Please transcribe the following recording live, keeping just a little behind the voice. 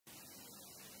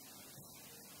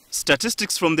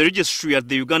Statistics from the registry at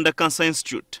the Uganda Cancer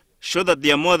Institute show that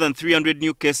there are more than 300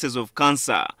 new cases of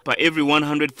cancer per every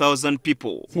 100,000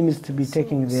 people. Seems to be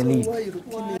taking the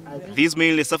lead. These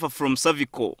mainly suffer from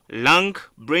cervical, lung,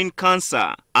 brain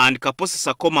cancer, and Kaposi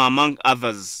sarcoma, among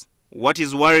others. What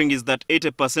is worrying is that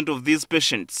 80% of these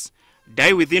patients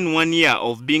die within 1 year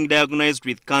of being diagnosed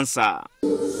with cancer.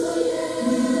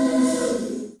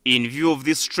 In view of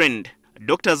this trend,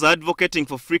 doctors are advocating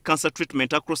for free cancer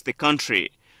treatment across the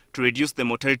country to reduce the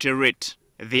mortality rate.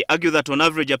 They argue that on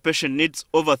average a patient needs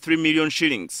over 3 million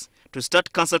shillings to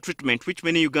start cancer treatment, which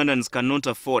many Ugandans cannot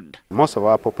afford. Most of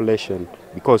our population,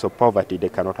 because of poverty, they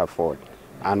cannot afford.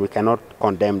 And we cannot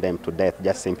condemn them to death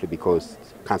just simply because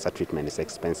cancer treatment is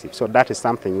expensive. So that is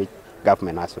something which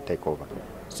government has to take over.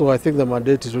 So I think the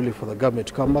mandate is really for the government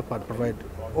to come up and provide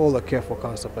all the care for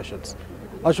cancer patients.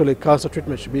 Actually, cancer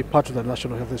treatment should be part of the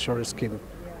National Health Insurance Scheme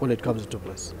when it comes into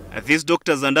place. These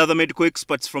doctors and other medical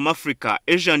experts from Africa,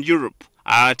 Asia and Europe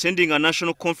are attending a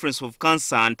national conference of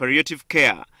cancer and palliative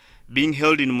care being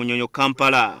held in Munyonyo,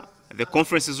 Kampala. The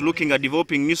conference is looking at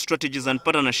developing new strategies and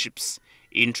partnerships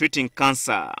in treating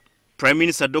cancer. Prime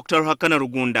Minister Dr.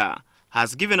 Uganda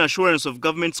has given assurance of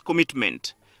government's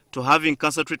commitment to having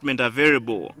cancer treatment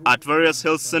available at various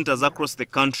health centers across the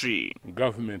country.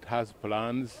 Government has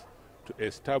plans to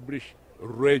establish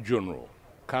regional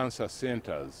cancer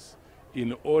centers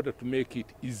in order to make it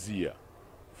easier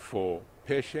for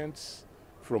patients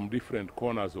from different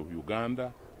corners of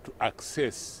Uganda to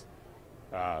access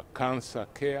cancer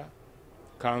care,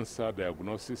 cancer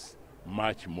diagnosis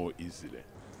much more easily.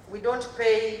 We don't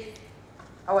pay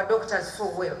our doctors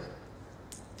so well,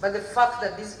 but the fact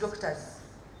that these doctors,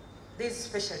 these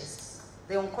specialists,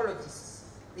 the oncologists,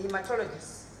 the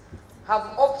hematologists,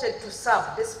 have opted to serve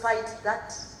despite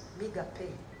that meager pay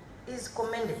is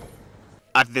commendable.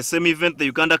 At the same event, the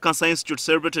Uganda Cancer Institute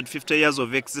celebrated 50 years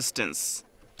of existence.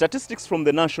 Statistics from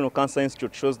the National Cancer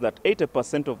Institute shows that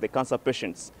 80% of the cancer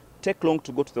patients take long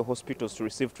to go to the hospitals to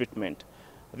receive treatment.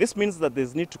 This means that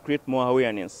there's need to create more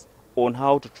awareness on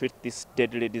how to treat this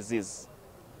deadly disease.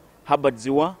 Habad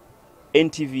Ziwa,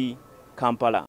 NTV, Kampala.